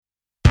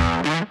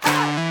A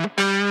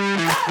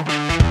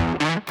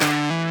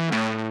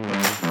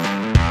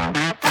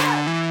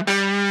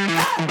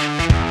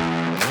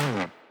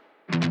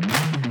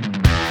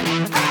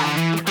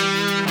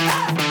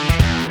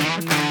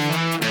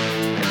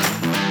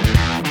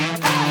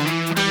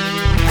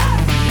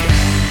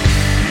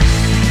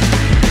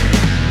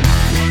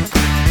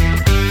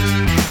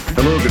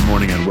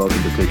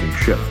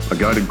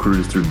guided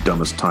cruise through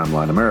dumbest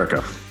timeline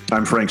America.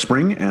 I'm Frank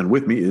Spring, and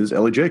with me is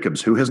Ellie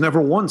Jacobs, who has never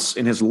once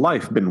in his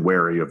life been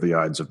wary of the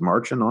Ides of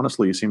March, and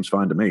honestly, he seems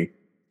fine to me.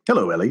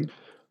 Hello, Ellie.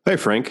 Hey,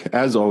 Frank.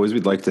 As always,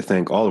 we'd like to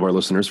thank all of our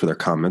listeners for their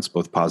comments,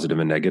 both positive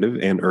and negative,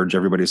 and urge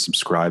everybody to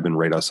subscribe and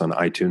rate us on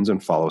iTunes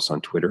and follow us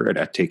on Twitter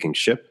at Taking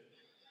Ship.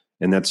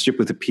 And that's ship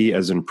with a P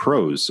as in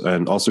prose.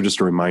 And also just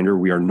a reminder,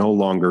 we are no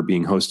longer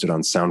being hosted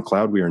on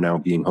SoundCloud. We are now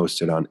being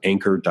hosted on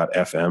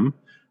Anchor.fm.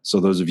 So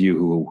those of you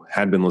who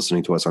had been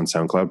listening to us on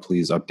SoundCloud,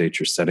 please update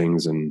your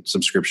settings and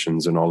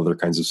subscriptions and all other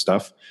kinds of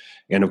stuff.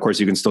 And of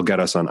course, you can still get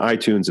us on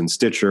iTunes and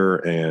Stitcher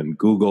and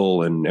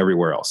Google and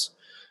everywhere else.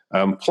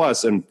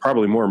 Plus, and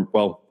probably more,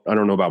 well, I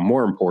don't know about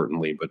more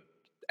importantly, but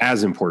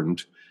as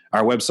important,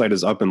 our website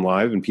is up and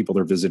live and people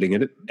are visiting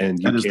it. And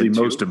that is the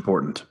most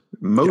important.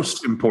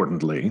 Most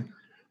importantly.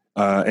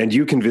 And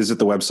you can visit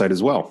the website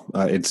as well.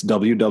 It's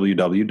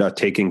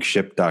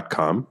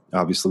www.takingship.com.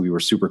 Obviously, we were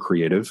super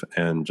creative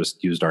and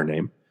just used our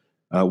name.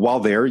 While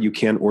there, you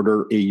can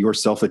order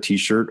yourself a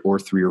T-shirt or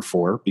 3 or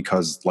 4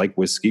 because, like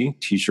whiskey,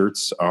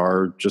 T-shirts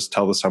are just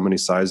tell us how many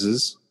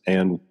sizes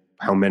and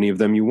how many of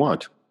them you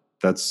want.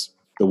 That's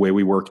the way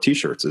we work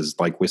T-shirts is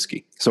like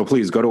whiskey. So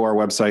please go to our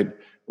website,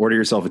 order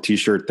yourself a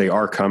T-shirt. They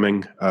are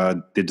coming.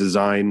 The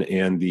design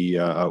and the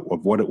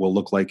of what it will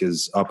look like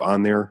is up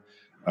on there.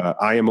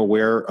 I am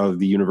aware of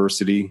the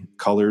university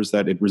colors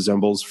that it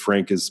resembles.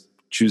 Frank is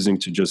choosing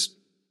to just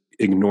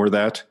ignore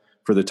that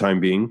for the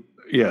time being.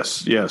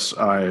 Yes. Next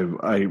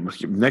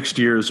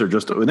year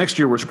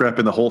we're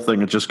scrapping the whole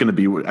thing. It's just going to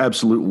be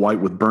absolute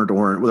white with burnt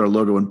orange, with our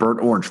logo in burnt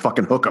orange.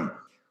 Fucking hook 'em.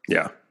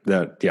 Yeah,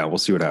 we'll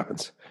see what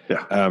happens.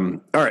 Yeah. All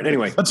right.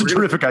 Anyway, that's a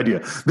terrific idea.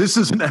 This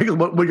is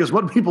because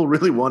what people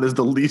really want is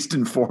the least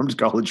informed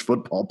college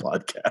football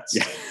podcast.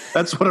 Yeah.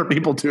 That's what our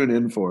people tune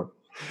in for.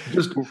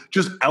 Just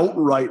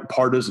outright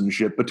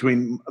partisanship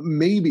between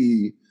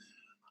maybe.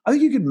 I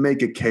think you could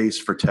make a case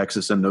for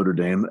Texas and Notre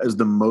Dame as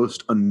the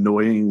most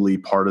annoyingly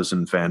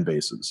partisan fan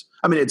bases.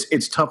 I mean,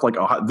 it's tough. Like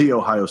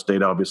Ohio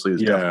State obviously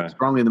is definitely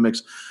strongly in the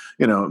mix.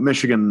 You know,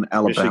 Michigan,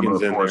 Alabama,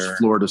 of course,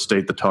 Florida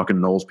State, the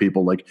Talking Knowles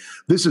people. Like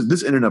this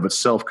in and of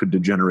itself could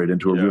degenerate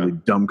into a really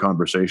dumb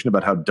conversation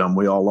about how dumb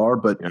we all are.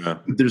 But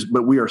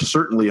we are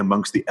certainly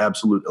amongst the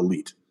absolute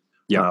elite.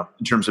 Yeah,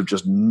 in terms of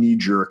just knee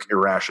jerk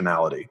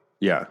irrationality.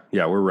 Yeah,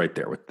 we're right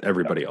there with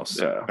everybody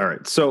else. Yeah. All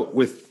right. So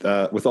with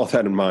all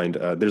that in mind,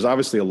 there's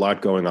obviously a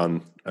lot going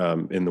on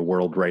in the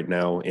world right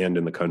now and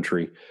in the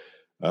country.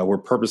 We're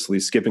purposely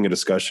skipping a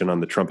discussion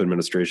on the Trump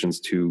administration's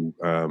to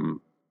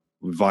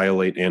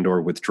violate and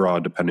or withdraw,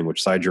 depending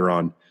which side you're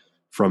on,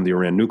 from the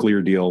Iran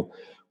nuclear deal.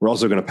 We're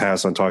also going to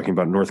pass on talking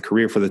about North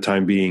Korea for the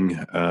time being.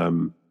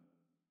 And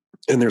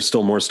there's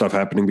still more stuff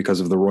happening because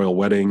of the royal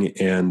wedding.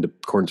 And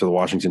according to the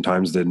Washington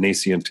Times, the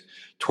nascent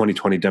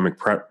 2020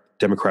 Democratic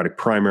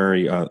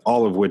primary,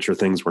 all of which are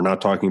things we're not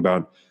talking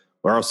about.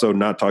 We're also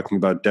not talking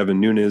about Devin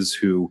Nunes,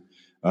 who,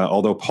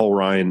 although Paul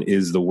Ryan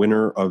is the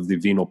winner of the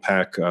Venal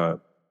Pack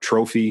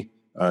trophy,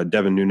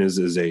 Devin Nunes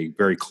is a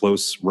very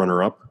close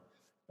runner-up.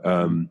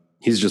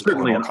 He's just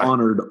certainly an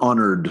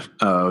honored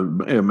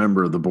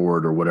member of the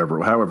board or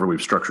whatever, however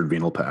we've structured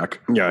Venal Pack.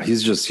 Yeah,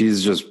 he's just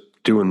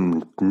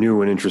doing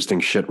new and interesting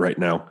shit right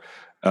now.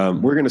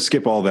 We're going to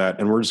skip all that,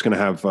 and we're just going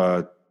to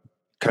have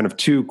kind of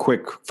 2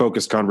 quick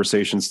focused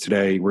conversations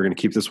today. We're going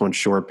to keep this one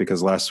short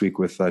because last week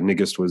with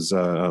Nigist was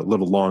a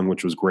little long,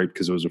 which was great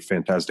because it was a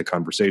fantastic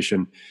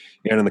conversation.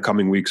 And in the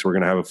coming weeks, we're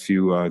going to have a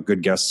few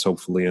good guests,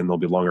 hopefully, and there'll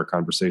be longer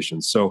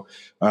conversations. So,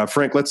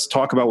 Frank, let's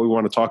talk about what we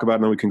want to talk about,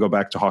 and then we can go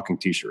back to hawking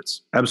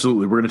T-shirts.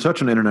 Absolutely. We're going to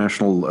touch on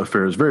international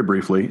affairs very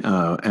briefly,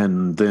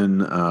 and then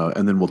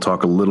we'll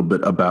talk a little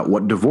bit about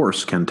what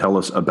divorce can tell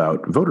us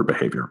about voter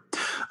behavior,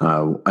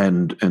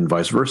 and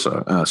vice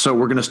versa. So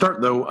we're going to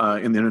start, though,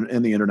 in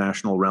the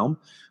international realm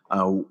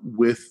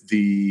with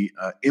the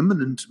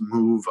imminent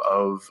move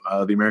of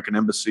the American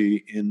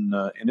embassy in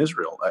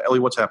Israel. Ellie,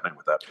 what's happening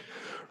with that?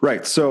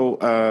 Right. So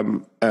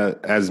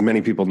as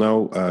many people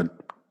know,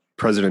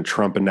 President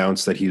Trump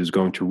announced that he was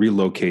going to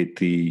relocate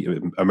the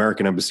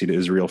American embassy to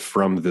Israel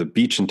from the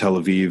beach in Tel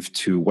Aviv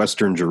to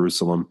Western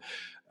Jerusalem.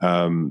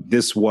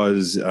 This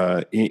was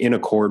in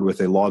accord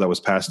with a law that was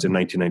passed in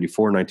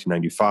 1994,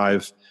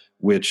 1995,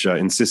 which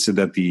insisted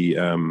that the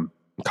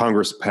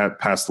Congress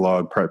passed the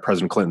law.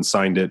 President Clinton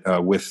signed it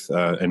with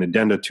an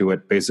addenda to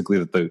it, basically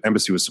that the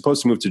embassy was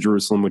supposed to move to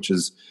Jerusalem, which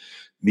is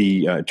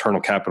the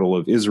eternal capital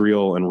of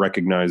Israel and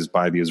recognized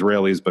by the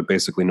Israelis, but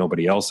basically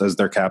nobody else as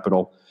their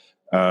capital.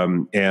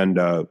 And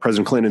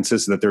President Clinton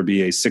insisted that there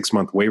be a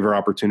 6-month waiver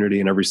opportunity,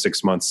 and every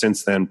 6 months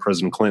since then,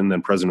 President Clinton,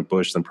 then President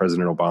Bush, then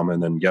President Obama,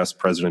 and then, yes,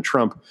 President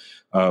Trump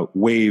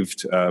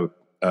waived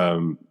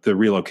the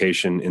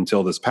relocation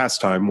until this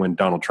past time when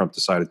Donald Trump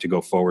decided to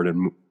go forward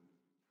and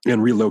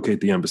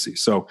relocate the embassy.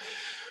 So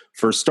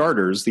for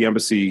starters, the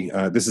embassy,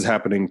 this is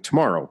happening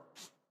tomorrow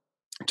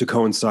to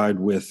coincide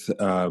with,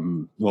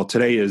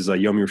 today is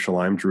Yom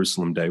Yerushalayim,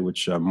 Jerusalem Day,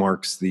 which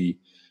marks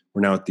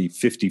we're now at the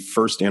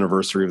 51st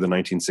anniversary of the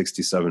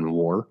 1967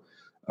 war.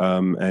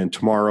 And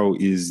tomorrow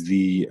is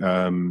the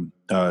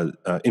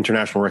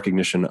international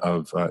recognition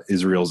of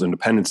Israel's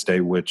Independence Day,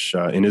 which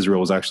in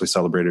Israel was actually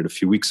celebrated a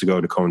few weeks ago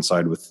to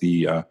coincide with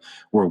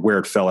where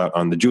it fell out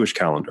on the Jewish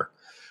calendar.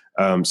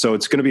 So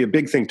it's going to be a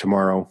big thing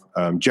tomorrow.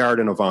 Jared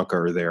and Ivanka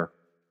are there.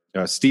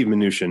 Steve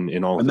Mnuchin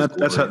in all, and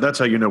that's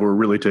how you know we're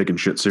really taking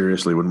shit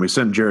seriously. When we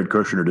send Jared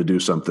Kushner to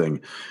do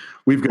something,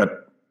 we've got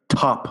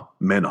top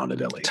men on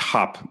it, Ellie.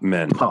 Top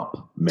men.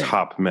 Oh,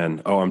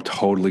 I'm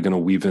totally going to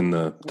weave in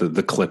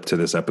the clip to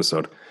this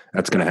episode.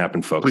 That's going to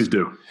happen, folks. Please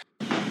do.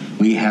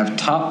 We have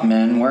top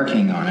men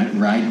working on it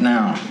right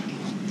now.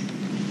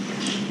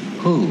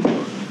 Who?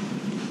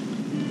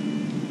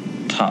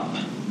 Top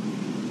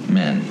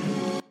men.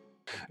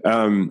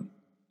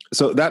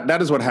 So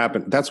that is what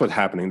happened. That's what's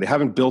happening. They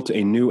haven't built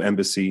a new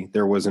embassy.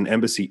 There was an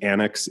embassy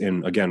annex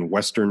in, again,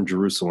 Western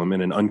Jerusalem,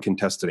 in an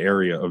uncontested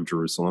area of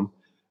Jerusalem.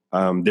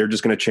 They're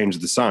just going to change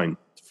the sign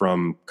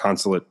from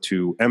consulate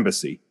to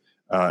embassy.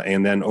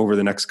 And then over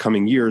the next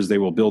coming years, they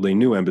will build a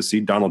new embassy.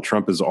 Donald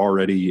Trump is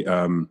already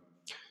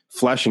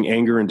flashing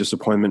anger and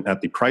disappointment at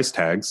the price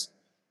tags,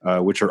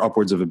 which are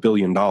upwards of $1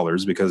 billion,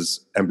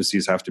 because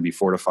embassies have to be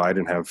fortified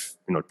and have,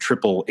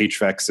 triple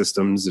HVAC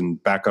systems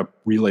and backup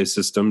relay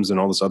systems and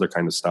all this other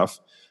kind of stuff.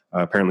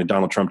 Apparently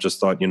Donald Trump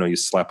just thought, you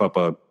slap up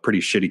a pretty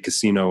shitty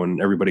casino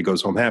and everybody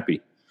goes home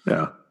happy.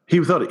 Yeah.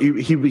 He thought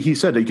he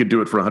said he could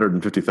do it for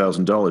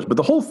 $150,000, but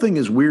the whole thing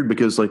is weird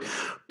because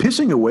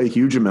pissing away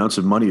huge amounts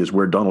of money is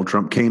where Donald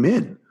Trump came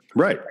in.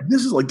 Right.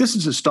 This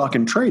is his stock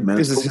and trade, man.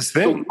 This is his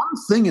thing. The one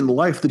thing in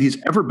life that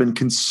he's ever been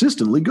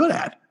consistently good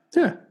at.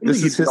 Yeah,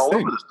 this is his all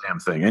thing. Over this damn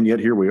thing, and yet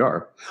here we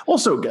are.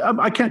 Also,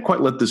 I can't quite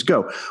let this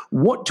go.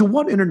 What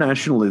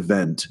international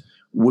event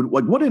would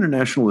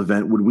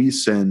we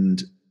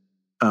send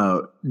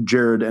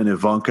Jared and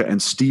Ivanka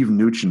and Steve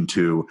Mnuchin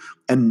to,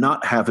 and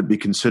not have it be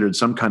considered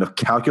some kind of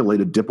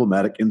calculated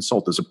diplomatic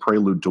insult as a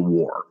prelude to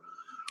war?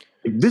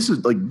 This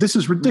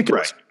is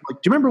ridiculous. Right.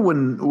 Do you remember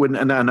when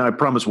and I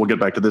promise we'll get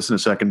back to this in a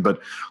second, but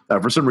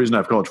for some reason I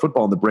have college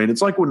football in the brain.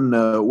 It's like when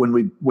the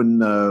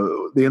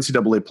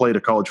NCAA played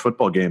a college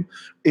football game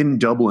in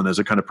Dublin as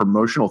a kind of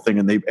promotional thing,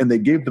 and they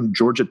gave them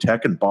Georgia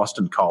Tech and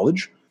Boston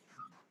College.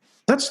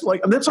 That's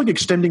like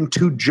extending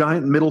two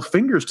giant middle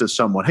fingers to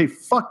someone. Hey,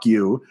 fuck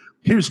you.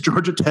 Here's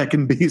Georgia Tech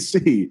and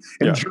BC.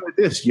 Enjoy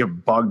this, you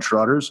bog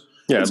trotters.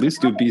 Yeah, at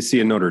least do BC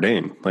and Notre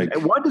Dame. Why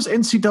does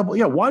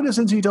NCAA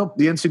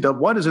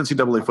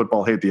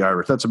football hate the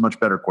Irish? That's a much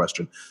better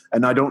question.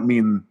 And I don't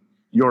mean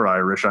you're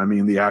Irish. I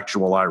mean the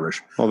actual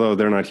Irish. Although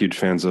they're not huge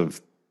fans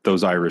of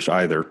those Irish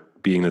either,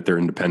 being that they're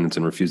independents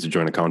and refuse to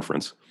join a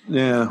conference.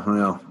 Yeah,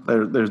 well,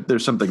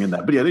 there's something in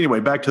that. But yeah, anyway,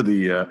 back to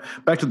the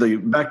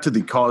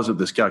cause of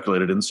this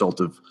calculated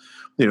insult of,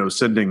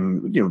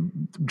 sending,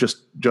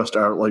 just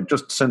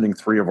sending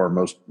three of our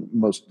most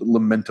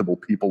lamentable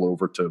people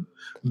over to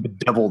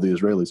bedevil the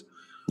Israelis.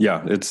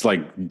 Yeah, it's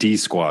like D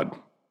Squad.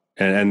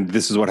 And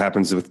this is what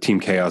happens with Team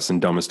Chaos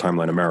and Dumbest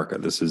Timeline America.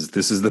 This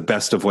is the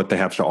best of what they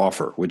have to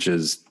offer, which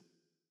is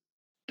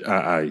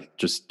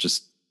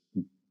just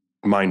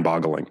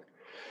mind-boggling.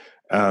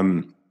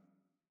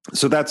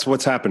 So that's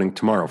what's happening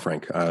tomorrow,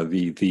 Frank.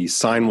 The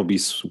sign will be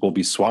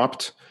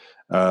swapped.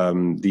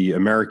 The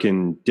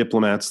American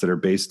diplomats that are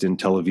based in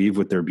Tel Aviv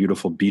with their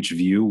beautiful beach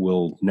view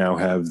will now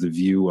have the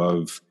view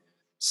of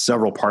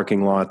several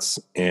parking lots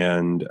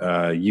and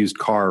used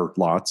car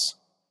lots.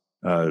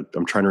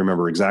 I'm trying to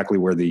remember exactly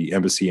where the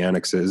embassy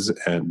annex is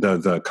and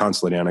the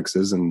consulate annex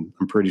is, and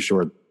I'm pretty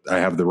sure I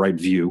have the right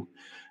view.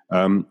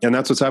 And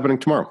that's what's happening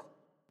tomorrow.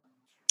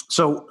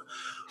 So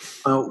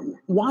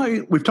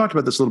why we've talked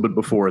about this a little bit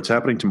before. It's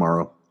happening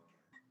tomorrow.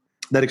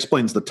 That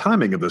explains the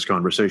timing of this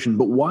conversation.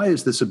 But why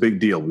is this a big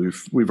deal?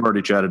 We've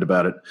already chatted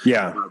about it.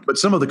 Yeah. But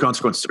some of the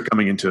consequences are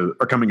coming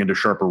into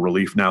sharper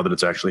relief now that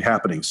it's actually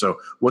happening. So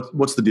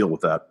what's the deal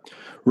with that?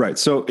 Right.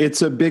 So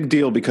it's a big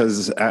deal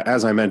because,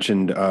 as I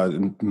mentioned,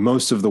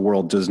 most of the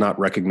world does not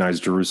recognize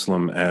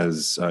Jerusalem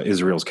as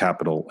Israel's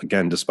capital.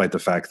 Again, despite the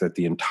fact that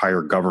the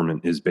entire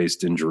government is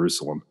based in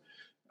Jerusalem,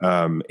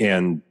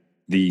 and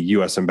the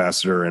U.S.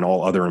 ambassador and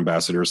all other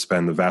ambassadors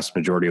spend the vast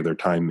majority of their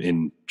time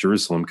in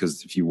Jerusalem,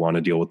 because if you want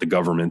to deal with the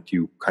government,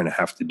 you kind of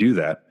have to do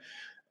that.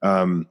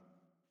 And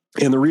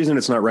the reason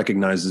it's not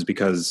recognized is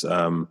because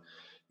in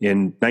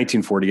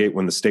 1948,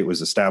 when the state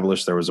was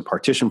established, there was a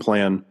partition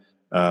plan,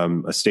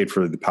 a state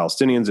for the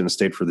Palestinians and a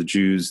state for the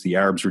Jews. The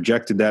Arabs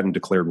rejected that and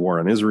declared war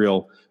on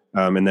Israel,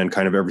 and then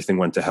kind of everything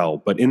went to hell.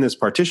 But in this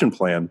partition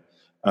plan,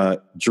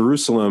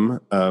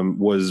 Jerusalem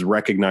was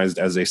recognized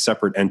as a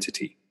separate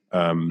entity.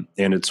 And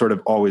it sort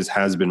of always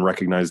has been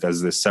recognized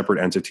as this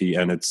separate entity,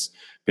 and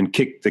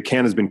the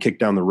can has been kicked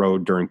down the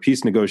road during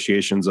peace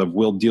negotiations of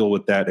we'll deal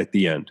with that at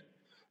the end.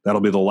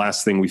 That'll be the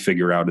last thing we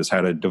figure out, is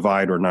how to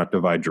divide or not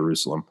divide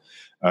Jerusalem.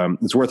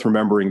 It's worth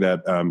remembering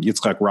that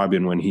Yitzhak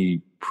Rabin, when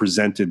he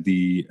presented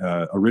the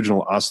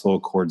original Oslo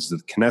Accords to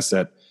the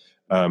Knesset,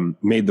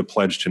 made the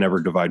pledge to never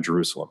divide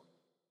Jerusalem.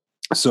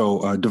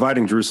 So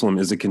dividing Jerusalem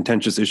is a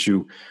contentious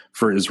issue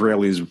for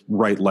Israelis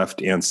right,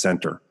 left, and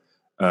center.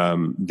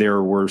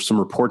 There were some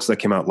reports that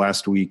came out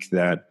last week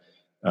that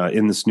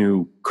in this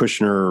new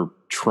Kushner,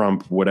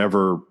 Trump,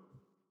 whatever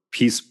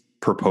peace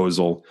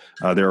proposal,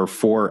 there are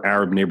 4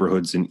 Arab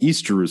neighborhoods in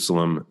East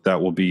Jerusalem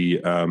that will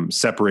be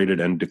separated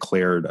and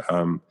declared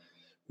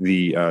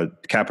the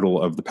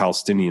capital of the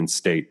Palestinian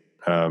state.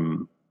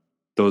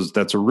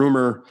 That's a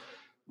rumor.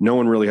 No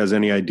one really has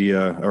any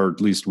idea, or at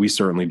least we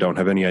certainly don't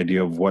have any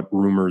idea of what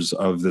rumors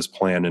of this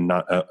plan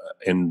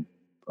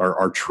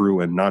are true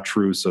and not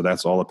true. So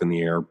that's all up in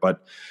the air.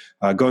 But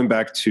going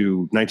back to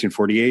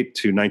 1948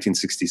 to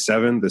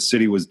 1967, the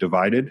city was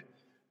divided,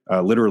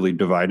 literally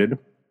divided.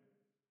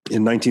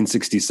 In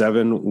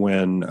 1967,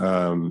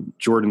 when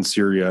Jordan,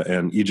 Syria,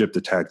 and Egypt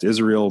attacked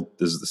Israel,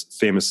 this is the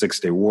famous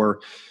Six-Day War,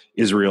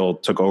 Israel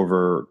took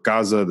over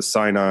Gaza, the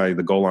Sinai,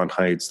 the Golan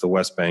Heights, the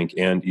West Bank,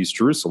 and East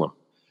Jerusalem.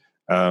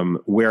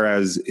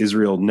 Whereas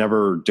Israel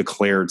never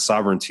declared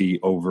sovereignty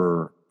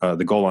over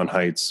the Golan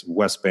Heights,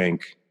 West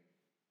Bank,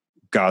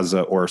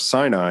 Gaza, or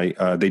Sinai,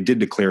 they did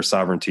declare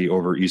sovereignty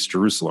over East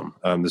Jerusalem.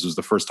 This was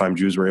the first time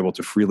Jews were able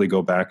to freely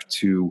go back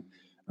to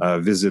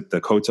visit the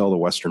Kotel, the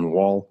Western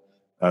Wall,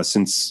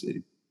 since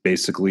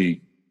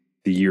basically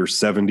the year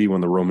 70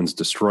 when the Romans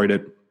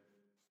destroyed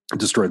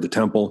the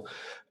temple.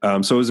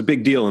 So it was a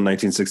big deal in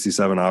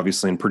 1967,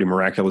 obviously, and pretty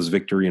miraculous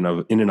victory in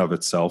and of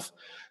itself.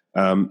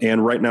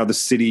 And right now the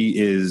city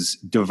is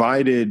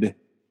divided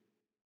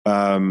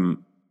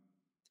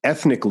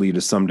ethnically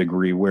to some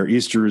degree, where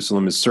East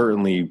Jerusalem is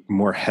certainly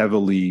more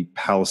heavily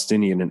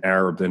Palestinian and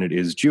Arab than it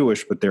is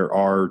Jewish, but there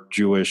are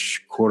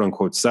Jewish, quote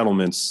unquote,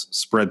 settlements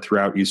spread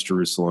throughout East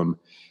Jerusalem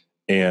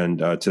and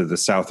to the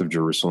south of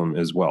Jerusalem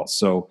as well.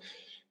 So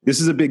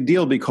this is a big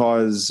deal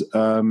because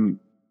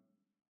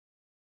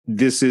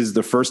this is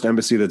the first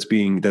embassy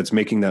that's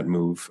making that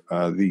move.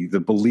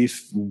 The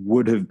belief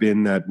would have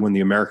been that when the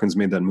Americans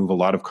made that move, a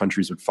lot of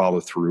countries would follow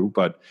through,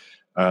 but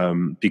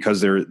because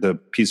the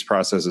peace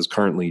process is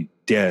currently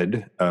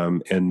dead,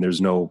 and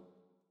there's no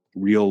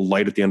real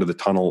light at the end of the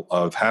tunnel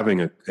of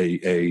having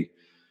a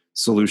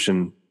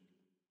solution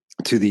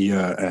to the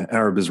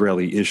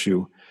Arab-Israeli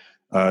issue.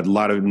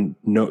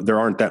 There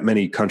aren't that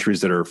many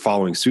countries that are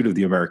following suit of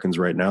the Americans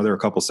right now. There are a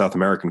couple South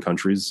American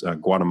countries,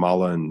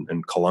 Guatemala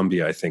and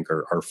Colombia, I think,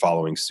 are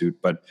following suit.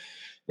 But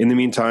in the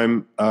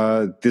meantime,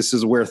 this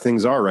is where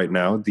things are right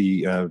now.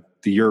 The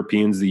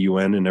Europeans, the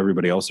UN, and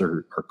everybody else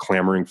are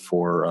clamoring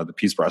for the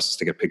peace process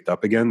to get picked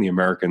up again. The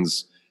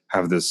Americans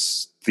have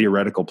this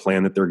theoretical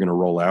plan that they're going to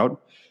roll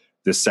out.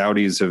 The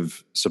Saudis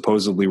have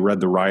supposedly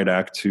read the riot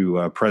act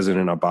to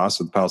President Abbas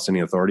of the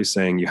Palestinian Authority,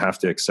 saying you have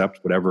to accept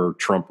whatever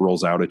Trump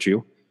rolls out at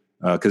you,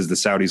 because the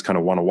Saudis kind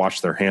of want to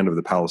wash their hand of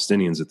the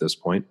Palestinians at this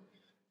point.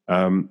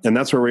 And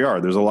that's where we are.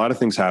 There's a lot of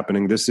things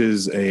happening. This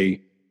is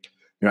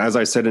as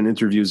I said in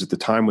interviews at the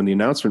time when the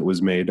announcement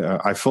was made,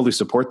 I fully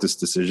support this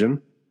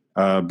decision,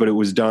 but it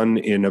was done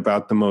in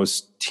about the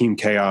most team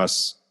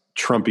chaos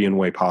Trumpian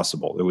way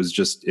possible. It was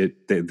just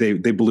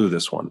they blew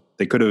this one.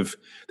 They could have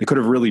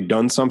really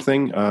done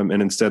something, and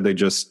instead they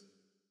just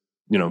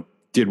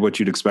did what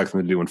you'd expect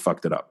them to do and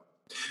fucked it up.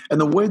 And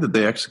the way that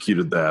they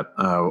executed that,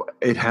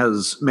 it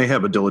may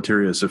have a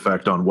deleterious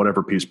effect on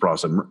whatever peace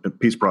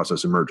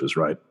process emerges,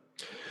 right?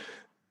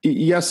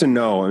 Yes and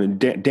no. I mean,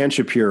 Dan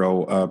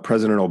Shapiro,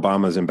 President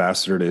Obama's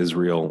ambassador to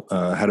Israel,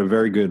 had a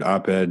very good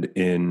op-ed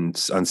on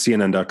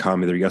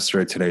CNN.com either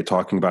yesterday or today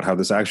talking about how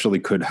this actually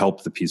could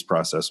help the peace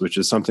process, which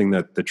is something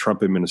that the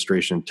Trump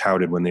administration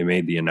touted when they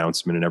made the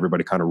announcement, and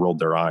everybody kind of rolled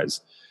their eyes.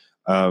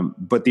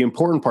 But the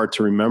important part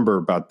to remember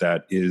about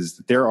that is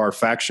that there are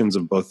factions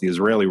of both the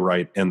Israeli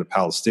right and the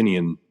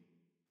Palestinian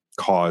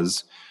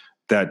cause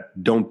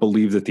that don't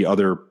believe that the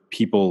other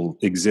people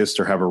exist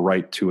or have a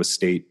right to a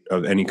state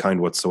of any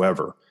kind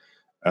whatsoever.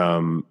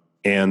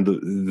 And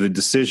the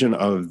decision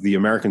of the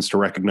Americans to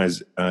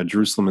recognize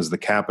Jerusalem as the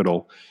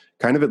capital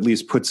kind of at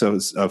least puts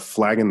a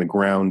flag in the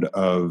ground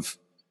of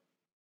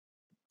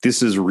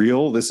this is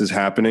real, this is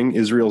happening,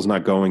 Israel's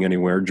not going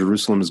anywhere,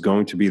 Jerusalem is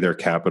going to be their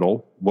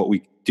capital. What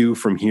we do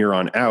from here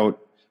on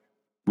out,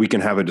 we can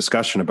have a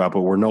discussion about,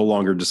 but we're no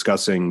longer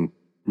discussing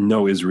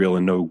no Israel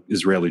and no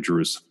Israeli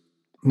Jerusalem.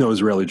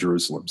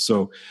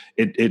 So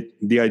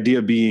the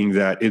idea being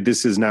that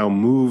this has now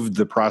moved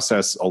the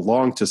process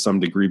along to some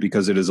degree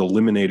because it has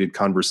eliminated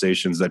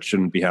conversations that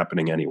shouldn't be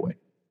happening anyway.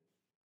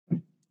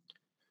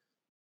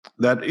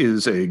 That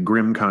is a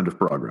grim kind of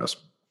progress.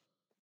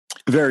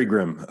 Very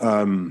grim.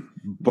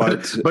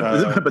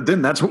 But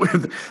then that's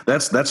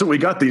what we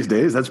got these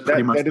days. That's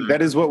pretty much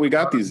that is what we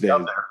got these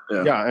days.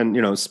 Yeah.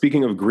 And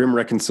speaking of grim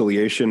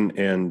reconciliation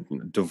and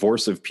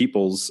divorce of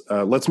peoples,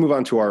 let's move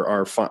on to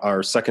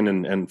our second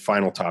and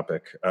final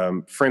topic.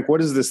 Frank,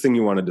 what is this thing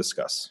you want to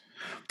discuss?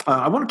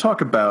 I want to talk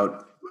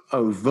about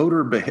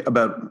voting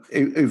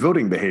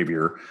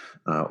behavior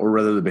or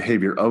rather the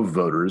behavior of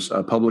voters,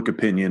 public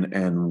opinion,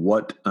 and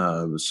what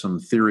some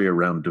theory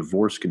around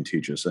divorce can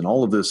teach us. And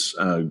all of this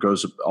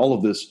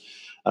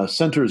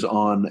centers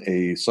on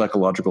a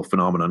psychological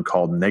phenomenon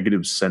called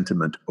negative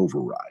sentiment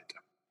override.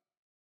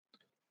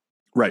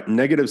 Right,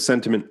 negative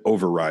sentiment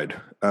override.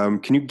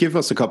 Can you give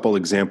us a couple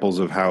examples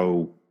of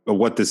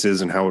what this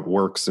is and how it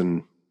works,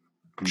 and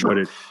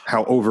Sure.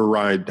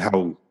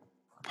 how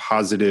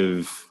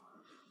positive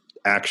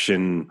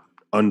action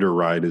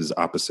underride is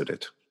opposite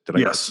it?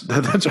 Yes,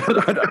 that's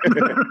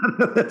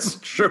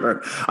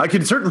sure. I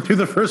can certainly do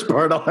the first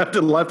part. I'll have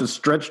to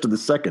stretch to the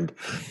second.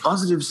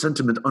 Positive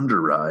sentiment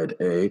underride.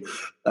 Okay.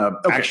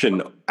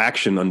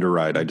 Action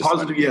underride. I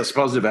positive. Yes,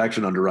 positive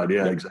action underride.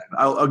 Yeah, exactly.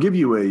 I'll give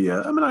you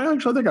a. I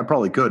think I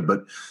probably could,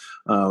 but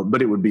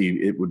it would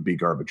be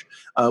garbage.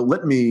 I'll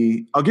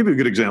give you a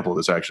good example of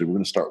this. Actually, we're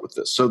going to start with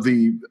this. So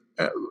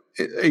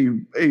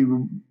a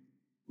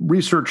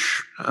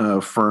research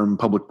firm,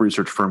 public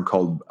research firm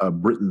called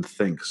Britain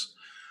Thinks,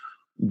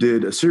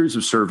 did a series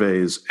of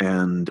surveys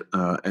and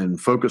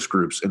focus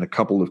groups in a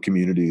couple of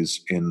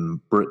communities in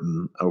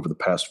Britain over the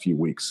past few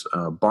weeks,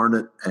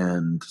 Barnet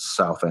and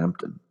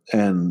Southampton.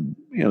 And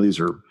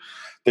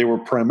they were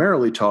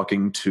primarily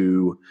talking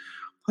to,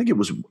 I think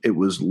it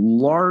was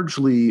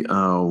largely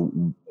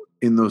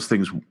in those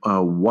things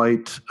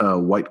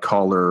white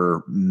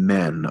collar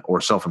men or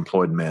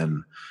self-employed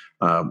men.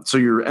 And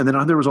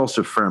then there was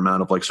also a fair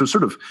amount of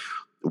sort of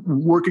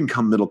working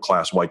come middle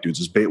class white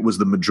dudes was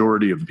the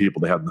majority of the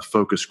people they had in the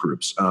focus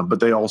groups, but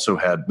they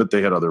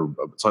had other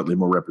slightly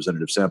more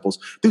representative samples.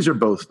 These are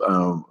both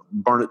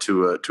Barnet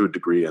to a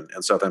degree and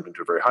Southampton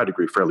to a very high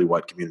degree, fairly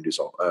white communities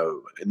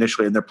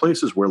initially, and they're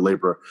places where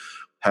Labour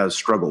has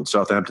struggled.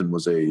 Southampton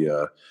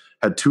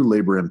had two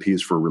Labour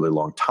MPs for a really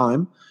long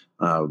time.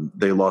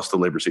 They lost the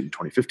Labour seat in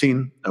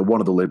 2015. One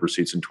of the Labour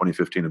seats in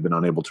 2015 have been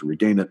unable to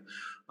regain it,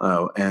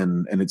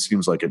 and it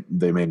seems like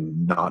they may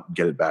not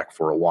get it back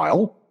for a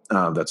while.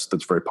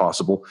 That's very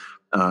possible.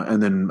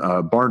 And then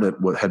Barnet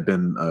had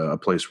been a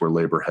place where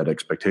Labour had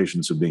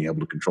expectations of being able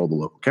to control the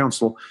local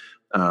council.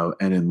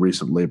 And in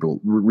recent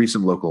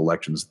local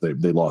elections,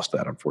 they lost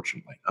that,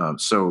 unfortunately.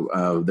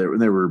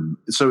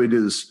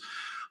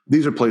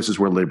 These are places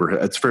where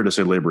it's fair to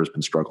say Labour has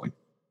been struggling.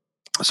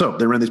 So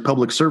they ran these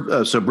public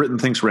surveys. So Britain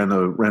Thinks ran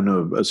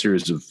a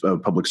series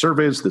of public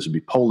surveys. This would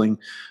be polling.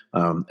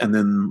 And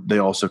then they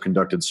also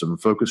conducted some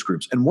focus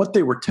groups. And what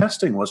they were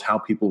testing was how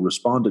people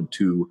responded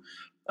to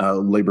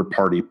Labour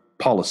Party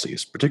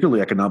policies,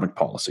 particularly economic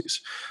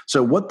policies.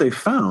 So what they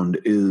found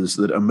is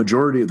that a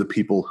majority of the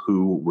people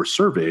who were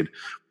surveyed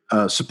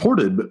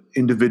supported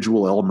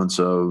individual elements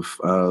of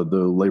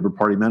the Labour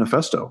Party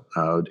manifesto,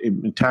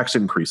 tax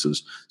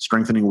increases,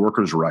 strengthening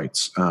workers'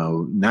 rights,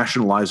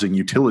 nationalizing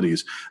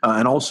utilities,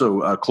 and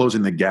also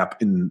closing the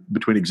gap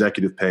between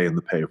executive pay and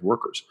the pay of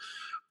workers.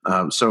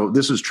 So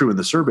this is true in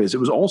the surveys. It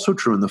was also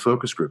true in the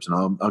focus groups,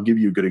 and I'll give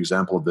you a good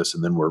example of this,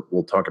 and then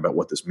we'll talk about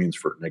what this means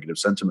for negative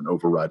sentiment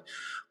override.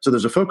 So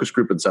there's a focus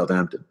group in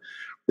Southampton.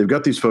 They've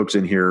got these folks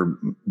in here.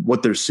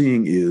 What they're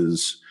seeing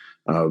is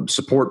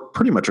support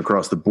pretty much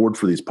across the board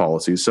for these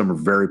policies. Some are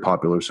very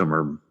popular, some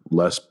are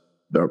less.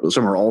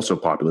 Some are also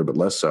popular, but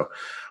less so.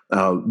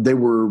 They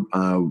were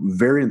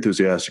very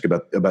enthusiastic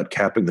about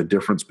capping the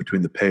difference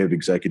between the pay of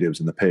executives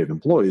and the pay of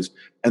employees,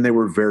 and they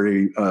were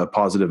very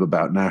positive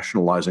about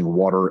nationalizing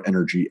water,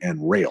 energy,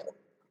 and rail.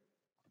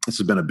 This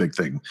has been a big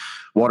thing.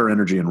 Water,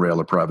 energy, and rail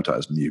are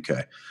privatized in the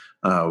UK.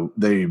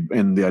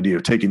 And the idea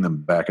of taking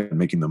them back and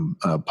making them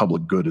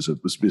public good is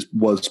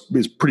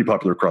pretty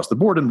popular across the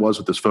board, and was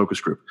with this focus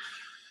group.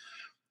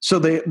 So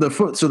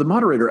the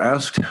moderator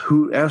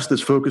asked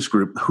this focus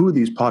group who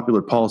these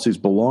popular policies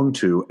belong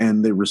to,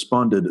 and they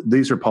responded,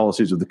 these are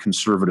policies of the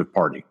Conservative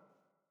Party.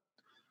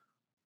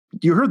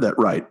 You heard that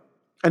right.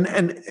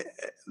 And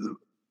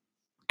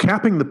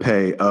capping the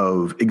pay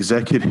of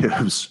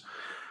executives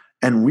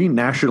and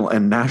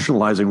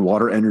nationalizing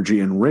water, energy,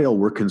 and rail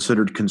were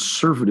considered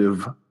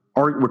conservative.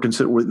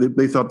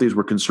 They thought these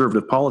were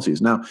conservative policies.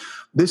 Now,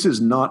 this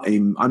is not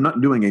I'm not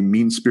doing a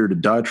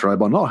mean-spirited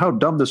diatribe on how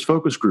dumb this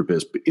focus group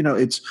is, but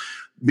it's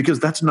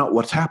because that's not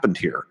what's happened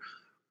here.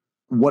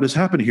 What has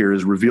happened here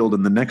is revealed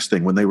in the next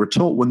thing.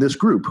 When this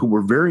group, who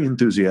were very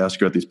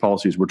enthusiastic about these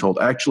policies, were told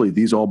actually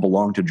these all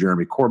belong to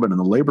Jeremy Corbyn and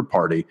the Labour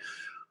Party,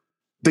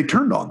 they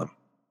turned on them.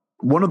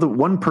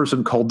 One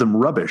person called them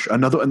rubbish.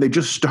 And they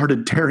just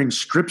started tearing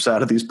strips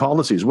out of these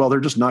policies. Well, they're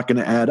just not going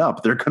to add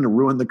up. They're going to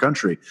ruin the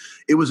country.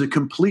 It was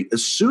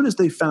as soon as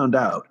they found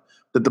out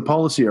that the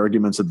policy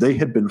arguments that they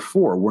had been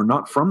for were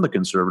not from the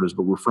Conservatives,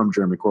 but were from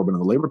Jeremy Corbyn and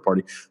the Labour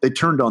Party, they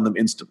turned on them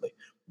instantly.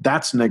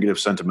 That's negative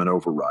sentiment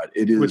override.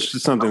 Which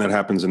is something that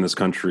happens in this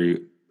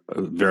country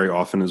very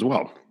often as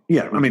well.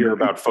 Yeah, we hear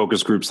about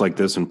focus groups like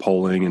this and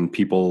polling and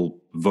people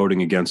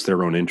voting against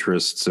their own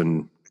interests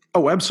and.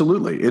 Oh,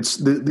 absolutely.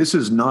 This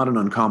is not an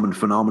uncommon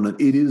phenomenon.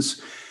 It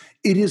is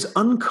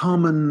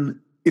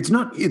uncommon. It's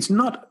not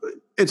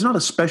it's not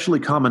especially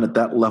common at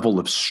that level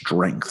of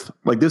strength.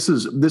 Like this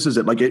is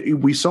it. Like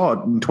we saw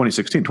it in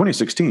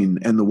 2016,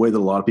 and the way that a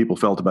lot of people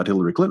felt about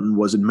Hillary Clinton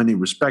was in many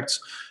respects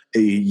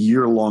a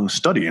year-long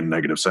study in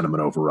negative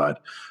sentiment override.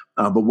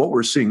 But what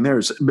we're seeing there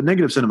is, but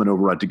negative sentiment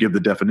override, to give the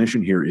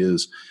definition here,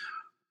 is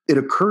it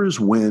occurs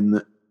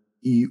when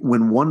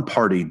one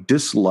party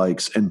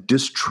dislikes and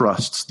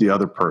distrusts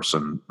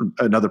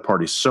another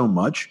party so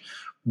much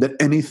that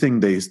anything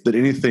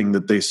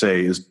that they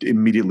say is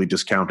immediately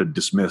discounted,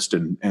 dismissed,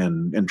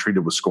 and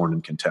treated with scorn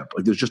and contempt.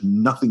 Like there's just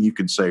nothing you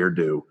can say or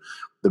do.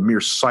 The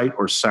mere sight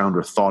or sound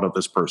or thought of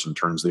this person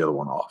turns the other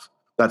one off.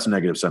 That's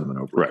negative sentiment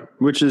override. Right,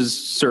 which is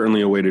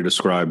certainly a way to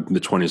describe the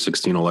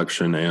 2016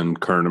 election and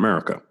current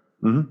America.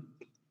 Mm-hmm.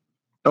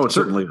 Oh, it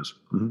certainly is.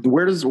 Mm-hmm.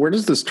 Where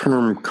does this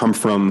term come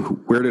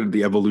from? Where did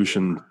the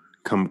evolution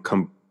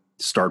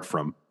start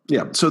from?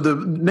 Yeah, so the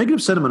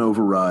negative sentiment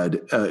override,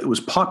 it was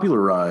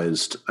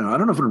popularized, I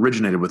don't know if it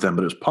originated with them,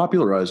 but it was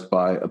popularized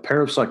by a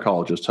pair of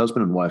psychologists,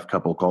 husband and wife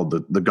couple called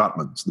the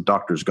Gottmans, the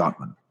Doctors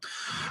Gottman.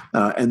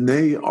 And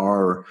they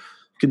are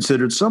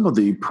considered some of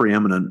the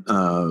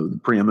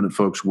preeminent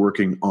folks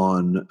working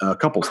on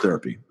couples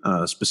therapy.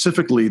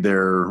 Specifically,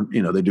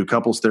 they do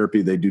couples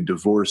therapy, they do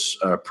divorce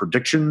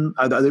prediction.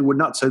 They would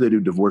not say they do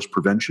divorce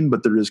prevention,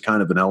 but there is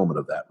kind of an element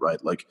of that,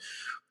 right? Like,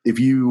 if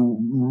you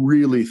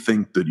really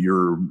think that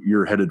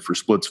you're headed for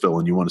Splitsville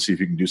and you want to see if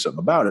you can do something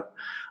about it,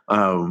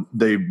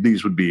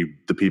 these would be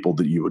the people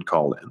that you would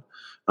call in.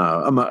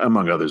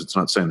 Among others, it's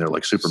not saying they're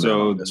like Superman.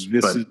 So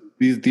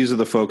these are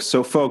the folks.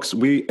 So folks,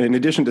 we, in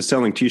addition to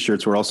selling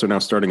T-shirts, we're also now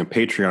starting a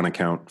Patreon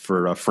account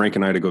for Frank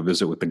and I to go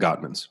visit with the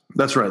Gottmans.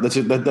 That's right.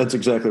 That's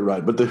exactly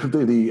right. But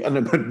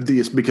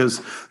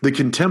because the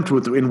contempt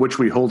in which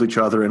we hold each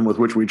other and with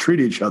which we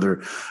treat each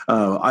other,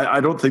 I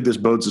don't think this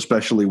bodes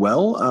especially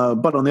well.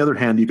 But on the other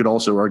hand, you could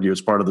also argue it's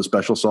part of the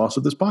special sauce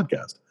of this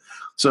podcast.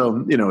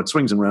 So it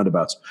swings and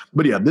roundabouts.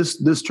 But yeah,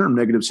 this term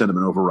negative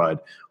sentiment override,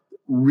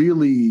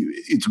 really,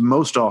 it's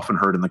most often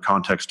heard in the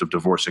context of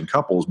divorcing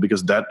couples,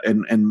 because that,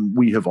 and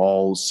we have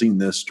all seen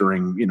this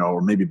during,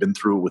 or maybe been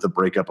through it with a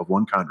breakup of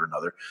one kind or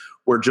another,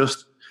 where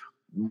just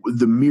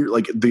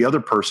the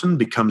other person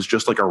becomes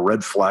just like a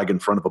red flag in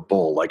front of a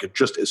bull. Like it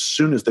just, as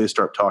soon as they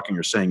start talking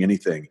or saying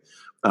anything,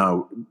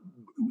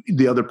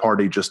 the other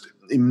party just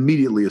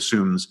immediately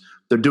assumes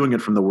they're doing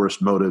it from the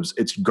worst motives.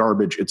 It's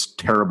garbage. It's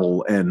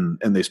terrible. And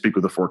they speak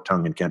with a forked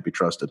tongue and can't be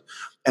trusted.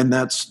 And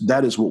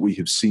that is what we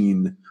have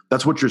seen.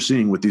 That's what you're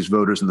seeing with these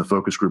voters in the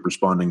focus group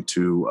responding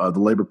to the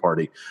Labor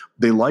Party.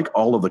 They like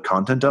all of the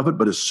content of it,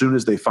 but as soon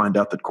as they find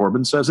out that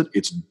Corbyn says it,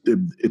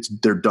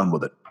 they're done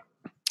with it.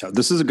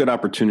 This is a good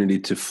opportunity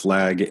to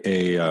flag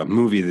a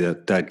movie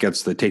that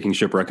gets the Taking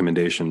Ship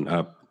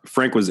recommendation.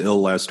 Frank was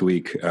ill last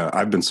week.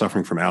 I've been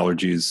suffering from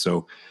allergies,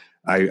 so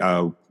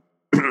I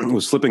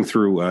was flipping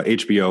through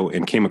HBO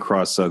and came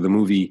across the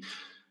movie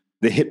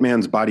The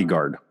Hitman's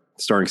Bodyguard,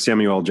 starring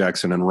Samuel L.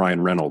 Jackson and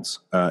Ryan Reynolds.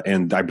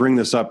 And I bring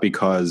this up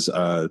because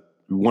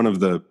one of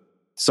the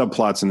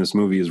subplots in this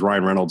movie is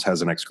Ryan Reynolds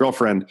has an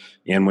ex-girlfriend,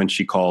 and when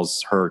she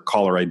calls, her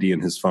caller ID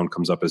in his phone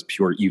comes up as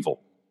pure evil.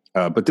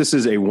 But this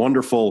is a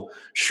wonderful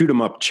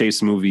shoot-'em-up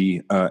chase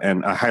movie,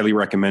 and I highly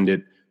recommend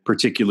it,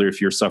 particularly if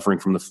you're suffering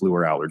from the flu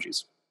or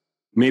allergies.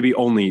 Maybe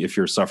only if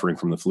you're suffering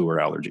from the flu or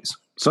allergies.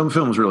 Some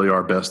films really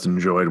are best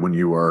enjoyed when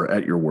you are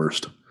at your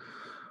worst.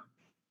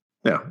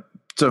 Yeah.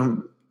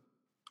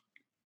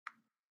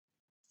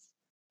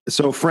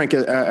 So Frank,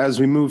 as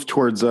we move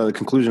towards the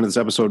conclusion of this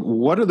episode,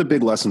 what are the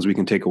big lessons we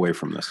can take away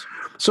from this?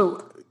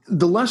 So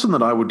the lesson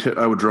that I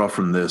would draw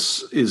from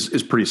this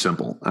is pretty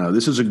simple.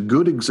 This is a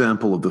good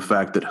example of the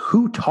fact that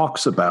who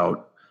talks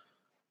about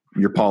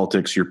your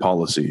politics, your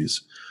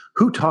policies,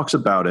 who talks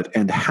about it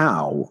and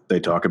how they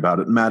talk about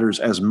it matters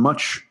as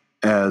much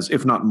as,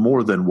 if not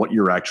more than, what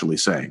you're actually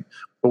saying.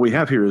 What we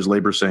have here is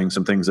Labor saying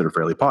some things that are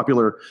fairly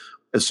popular.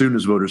 As soon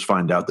as voters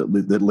find out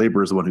that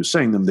Labor is the one who's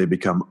saying them, they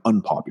become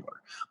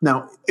unpopular.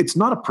 Now, it's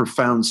not a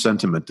profound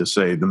sentiment to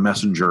say the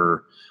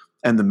messenger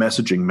and the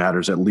messaging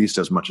matters at least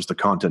as much as the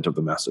content of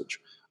the message.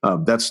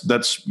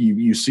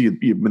 You see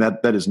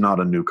that is not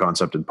a new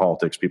concept in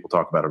politics. People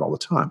talk about it all the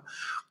time,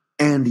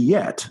 and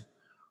yet,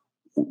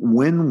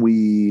 when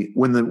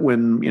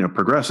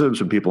progressives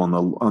and people on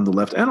the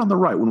left and on the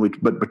right,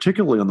 but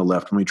particularly on the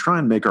left, when we try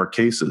and make our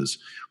cases,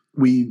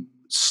 we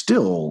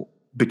still,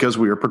 because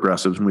we are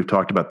progressives and we've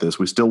talked about this,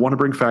 we still want to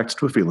bring facts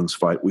to a feelings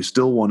fight. We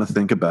still want to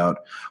think about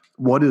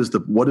what is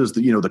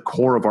the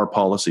core of our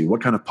policy.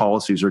 What kind of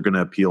policies are going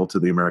to appeal to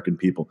the American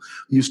people?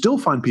 You still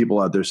find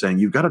people out there saying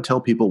you've got to tell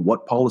people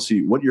what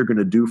you're going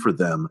to do for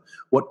them,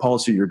 what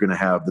policy you're going to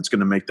have that's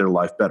going to make their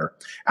life better.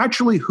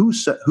 Actually, who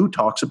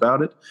talks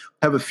about it?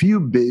 Have a few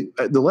big.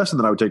 The lesson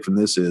that I would take from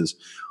this is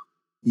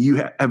you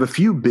have a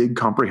few big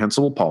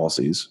comprehensible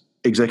policies.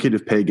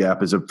 Executive pay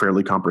gap is a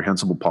fairly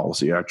comprehensible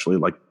policy, actually.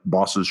 Like,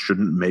 bosses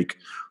shouldn't make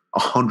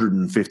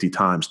 150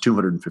 times,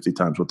 250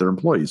 times what their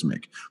employees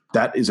make.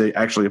 That is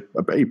actually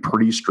a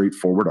pretty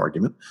straightforward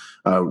argument.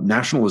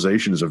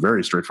 Nationalization is a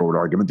very straightforward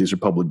argument. These are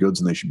public goods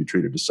and they should be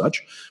treated as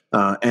such.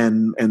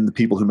 And the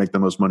people who make the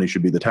most money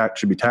should be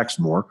taxed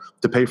more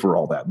to pay for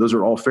all that. Those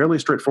are all fairly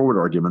straightforward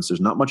arguments.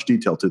 There's not much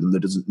detail to them. There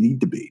doesn't need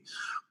to be.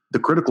 The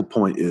critical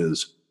point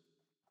is,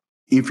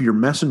 if your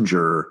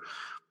messenger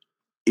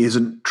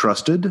isn't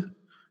trusted,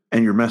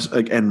 and your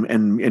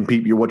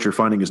what you're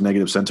finding is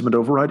negative sentiment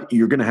override,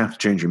 you're going to have to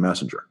change your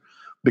messenger,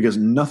 because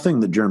nothing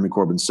that Jeremy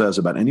Corbyn says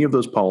about any of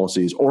those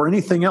policies or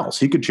anything else,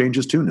 he could change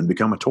his tune and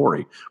become a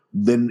Tory.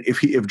 Then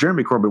if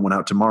Jeremy Corbyn went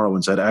out tomorrow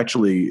and said,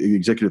 actually, the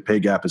executive pay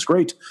gap is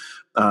great,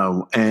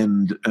 the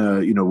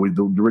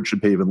rich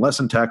should pay even less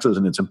in taxes,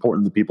 and it's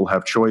important that people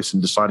have choice in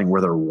deciding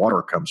where their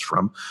water comes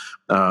from,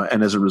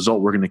 and as a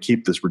result, we're going to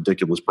keep this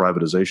ridiculous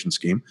privatization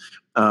scheme.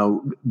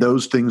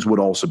 Those things would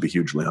also be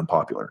hugely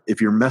unpopular.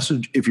 If your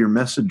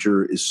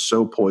messenger is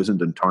so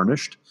poisoned and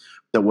tarnished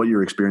that what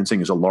you're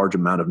experiencing is a large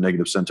amount of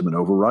negative sentiment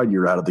override,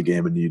 you're out of the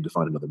game and you need to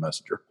find another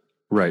messenger.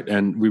 Right.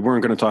 And we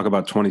weren't going to talk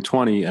about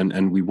 2020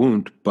 and we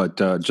won't, but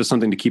just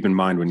something to keep in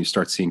mind when you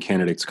start seeing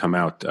candidates come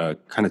out,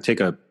 kind of take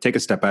a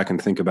step back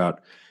and think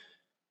about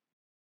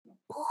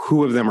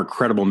who of them are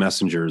credible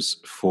messengers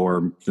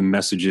for the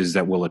messages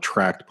that will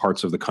attract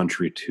parts of the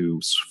country to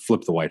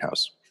flip the White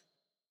House.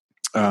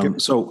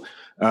 So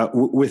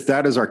with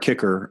that as our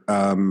kicker,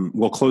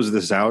 we'll close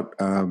this out.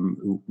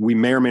 We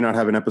may or may not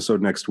have an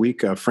episode next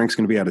week. Frank's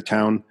going to be out of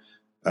town.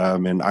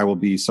 And I will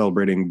be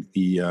celebrating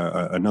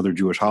another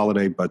Jewish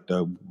holiday, but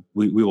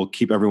we will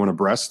keep everyone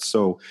abreast.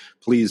 So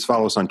please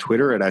follow us on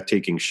Twitter at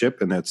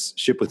 @TakingShip, and that's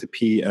ship with a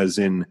P as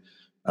in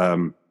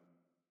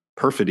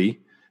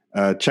perfidy.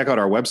 Check out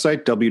our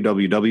website,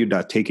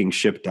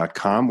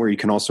 www.takingship.com, where you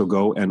can also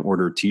go and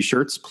order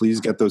T-shirts.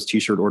 Please get those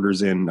T-shirt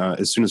orders in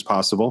as soon as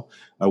possible.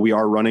 We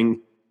are running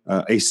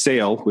a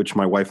sale, which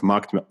my wife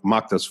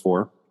mocked us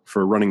for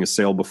running a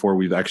sale before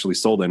we've actually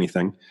sold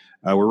anything.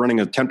 We're running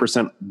a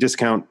 10%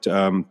 discount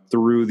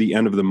through the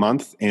end of the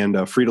month,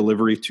 and free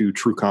delivery to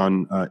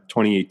TrueCon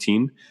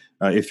 2018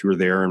 if you're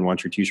there and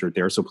want your T-shirt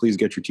there. So please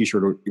get your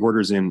T-shirt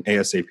orders in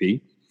ASAP.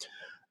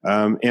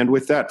 And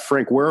with that,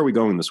 Frank, where are we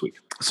going this week?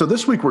 So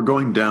this week we're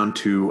going down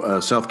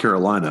to South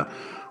Carolina,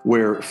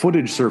 where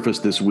footage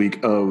surfaced this week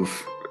of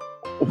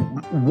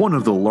one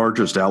of the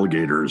largest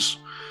alligators.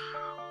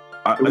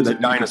 It was a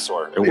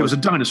dinosaur. It was a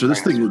dinosaur.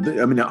 This thing,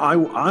 I mean,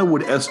 I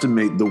would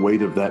estimate the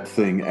weight of that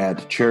thing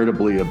at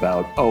charitably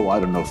about,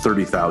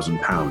 30,000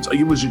 pounds.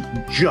 It was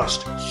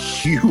just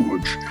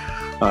huge.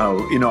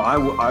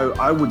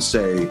 I would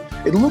say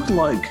it looked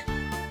like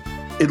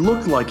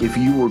if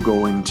you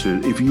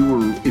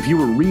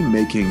were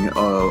remaking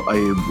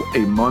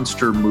a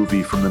monster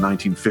movie from the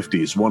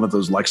 1950s, one of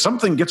those, like,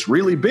 something gets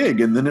really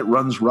big and then it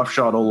runs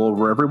roughshod all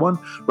over everyone,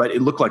 right?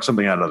 It looked like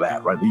something out of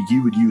that, right?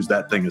 You would use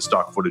that thing as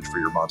stock footage for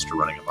your monster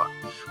running amok.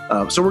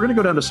 So we're going to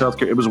go down to South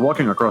Carolina. It was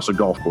walking across a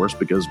golf course,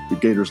 because the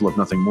gators love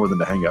nothing more than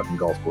to hang out in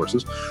golf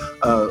courses.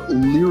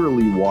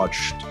 Leerily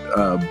watched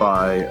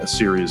by a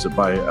small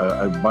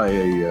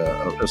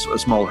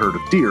herd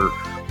of deer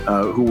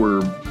who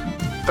were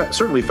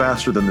certainly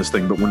faster than this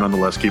thing, but we're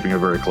nonetheless keeping a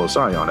very close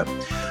eye on it.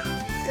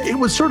 It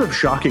was sort of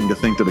shocking to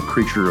think that a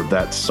creature of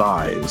that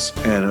size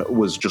and it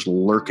was just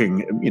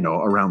lurking,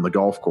 around the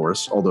golf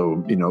course,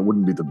 although, it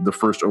wouldn't be the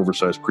first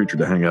oversized creature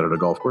to hang out at a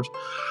golf course.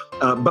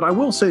 But I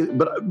will say,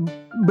 but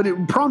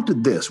it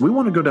prompted this. We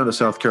want to go down to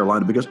South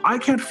Carolina because I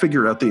can't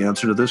figure out the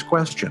answer to this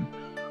question.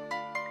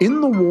 In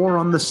the war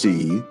on the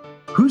sea,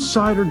 whose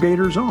side are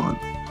gators on?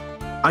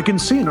 I can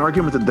see an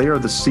argument that they are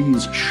the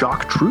sea's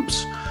shock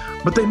troops,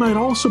 but they might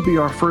also be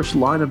our first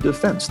line of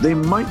defense. They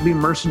might be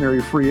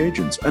mercenary free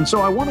agents. And so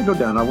I want to go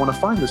down, I want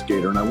to find this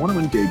gator, and I want to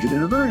engage it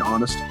in a very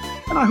honest,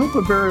 and I hope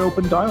a very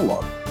open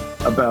dialogue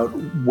about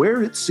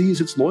where it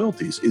sees its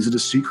loyalties. Is it a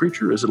sea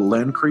creature? Is it a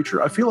land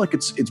creature? I feel like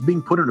it's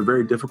being put in a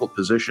very difficult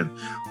position,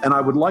 and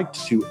I would like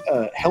to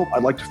help.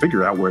 I'd like to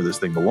figure out where this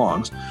thing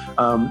belongs,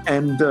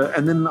 and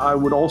then I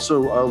would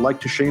also like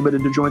to shame it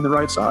into join the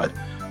right side.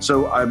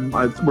 So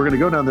we're going to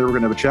go down there. We're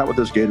going to have a chat with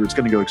this gator. It's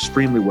going to go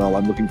extremely well.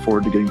 I'm looking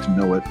forward to getting to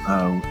know it,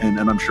 and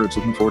I'm sure it's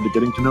looking forward to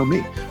getting to know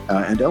me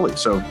and Ellie.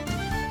 So,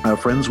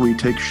 friends, we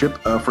take ship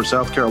for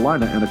South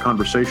Carolina and a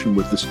conversation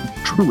with this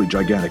truly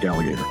gigantic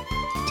alligator.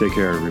 Take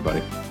care,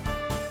 everybody.